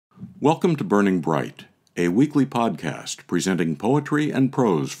Welcome to Burning Bright, a weekly podcast presenting poetry and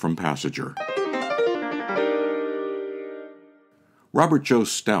prose from Passenger. Robert Joe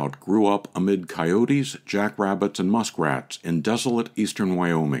Stout grew up amid coyotes, jackrabbits, and muskrats in desolate eastern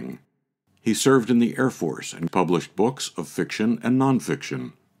Wyoming. He served in the Air Force and published books of fiction and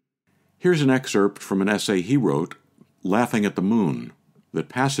nonfiction. Here's an excerpt from an essay he wrote, Laughing at the Moon, that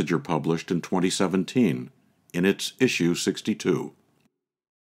Passenger published in 2017, in its issue 62.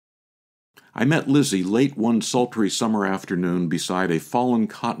 I met Lizzie late one sultry summer afternoon beside a fallen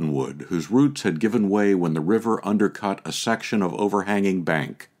cottonwood whose roots had given way when the river undercut a section of overhanging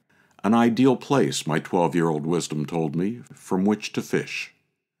bank. An ideal place, my 12-year-old wisdom told me, from which to fish.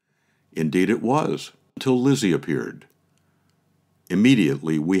 Indeed it was, until Lizzie appeared.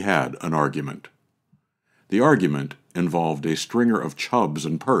 Immediately we had an argument. The argument involved a stringer of chubs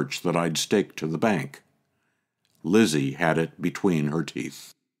and perch that I'd staked to the bank. Lizzie had it between her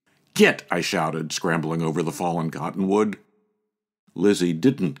teeth. "Get!" I shouted, scrambling over the fallen cottonwood. Lizzie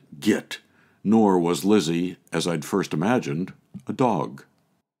didn't get, nor was Lizzie, as I'd first imagined, a dog.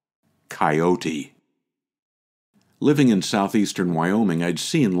 Coyote. Living in southeastern Wyoming, I'd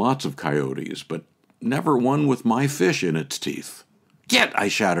seen lots of coyotes, but never one with my fish in its teeth. "Get!" I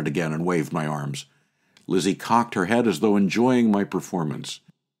shouted again and waved my arms. Lizzie cocked her head as though enjoying my performance.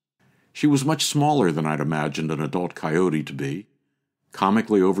 She was much smaller than I'd imagined an adult coyote to be.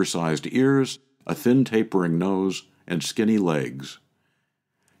 Comically oversized ears, a thin tapering nose, and skinny legs.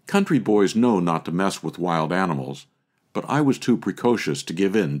 Country boys know not to mess with wild animals, but I was too precocious to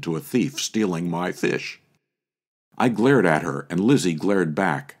give in to a thief stealing my fish. I glared at her, and Lizzie glared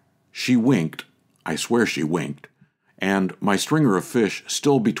back. She winked, I swear she winked, and, my stringer of fish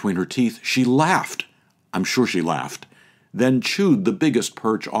still between her teeth, she laughed. I'm sure she laughed, then chewed the biggest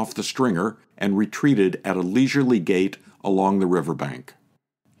perch off the stringer and retreated at a leisurely gait along the riverbank.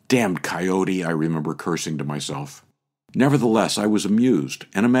 "Damned coyote," I remember cursing to myself. Nevertheless, I was amused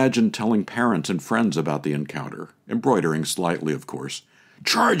and imagined telling parents and friends about the encounter, embroidering slightly, of course.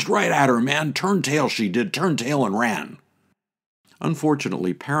 "Charged right at her, man. Turned tail she did, turned tail and ran."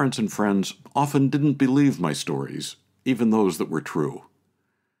 Unfortunately, parents and friends often didn't believe my stories, even those that were true.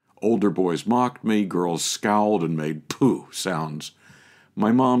 Older boys mocked me, girls scowled and made pooh sounds.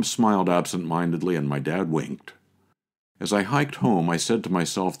 My mom smiled absent-mindedly and my dad winked. As I hiked home, I said to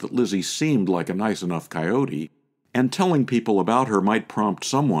myself that Lizzie seemed like a nice enough coyote, and telling people about her might prompt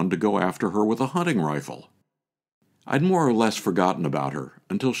someone to go after her with a hunting rifle. I'd more or less forgotten about her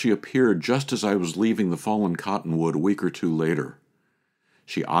until she appeared just as I was leaving the fallen cottonwood a week or two later.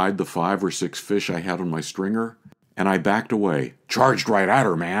 She eyed the 5 or 6 fish I had on my stringer, and I backed away. "Charged right at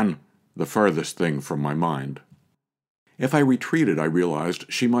her, man," the farthest thing from my mind. If I retreated, I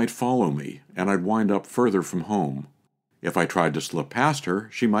realized she might follow me, and I'd wind up further from home. If I tried to slip past her,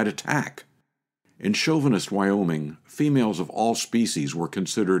 she might attack. In chauvinist Wyoming, females of all species were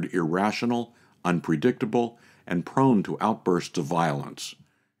considered irrational, unpredictable, and prone to outbursts of violence.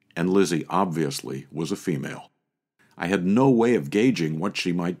 And Lizzie obviously was a female. I had no way of gauging what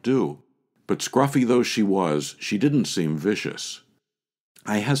she might do, but scruffy though she was, she didn't seem vicious.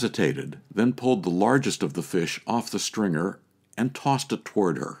 I hesitated, then pulled the largest of the fish off the stringer and tossed it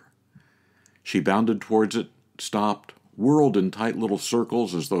toward her. She bounded towards it, stopped, whirled in tight little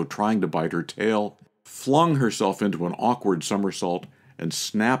circles as though trying to bite her tail, flung herself into an awkward somersault, and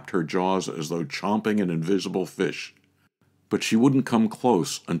snapped her jaws as though chomping an invisible fish. But she wouldn't come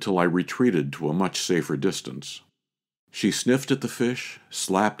close until I retreated to a much safer distance. She sniffed at the fish,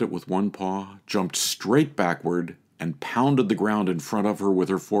 slapped it with one paw, jumped straight backward, and pounded the ground in front of her with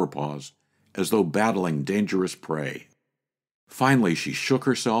her forepaws, as though battling dangerous prey. Finally she shook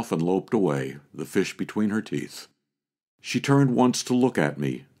herself and loped away, the fish between her teeth. She turned once to look at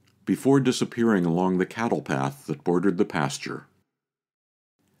me, before disappearing along the cattle path that bordered the pasture.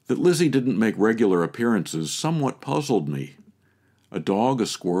 That Lizzie didn't make regular appearances somewhat puzzled me. A dog, a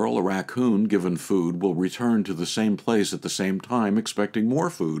squirrel, a raccoon, given food, will return to the same place at the same time expecting more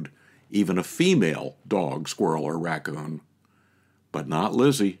food, even a female dog, squirrel, or raccoon. But not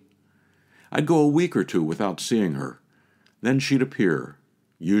Lizzie. I'd go a week or two without seeing her. Then she'd appear,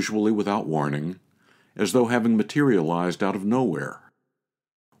 usually without warning, as though having materialized out of nowhere.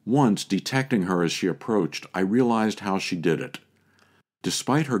 Once, detecting her as she approached, I realized how she did it.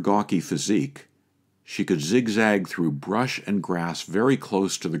 Despite her gawky physique, she could zigzag through brush and grass very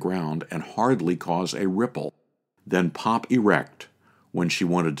close to the ground and hardly cause a ripple, then pop erect when she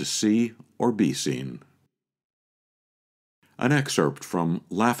wanted to see or be seen. An excerpt from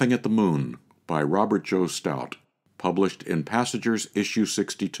Laughing at the Moon by Robert Joe Stout, published in Passenger's issue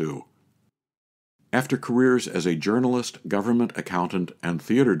 62. After careers as a journalist, government accountant, and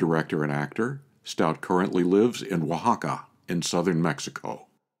theater director and actor, Stout currently lives in Oaxaca, in southern Mexico.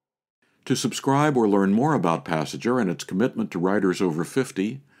 To subscribe or learn more about Passenger and its commitment to writers over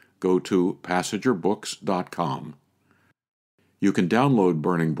 50, go to passengerbooks.com. You can download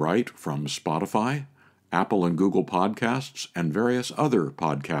Burning Bright from Spotify, Apple and Google Podcasts, and various other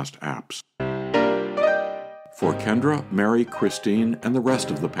podcast apps. For Kendra, Mary, Christine, and the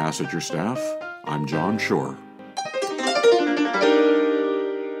rest of the Passenger staff, I'm John Shore.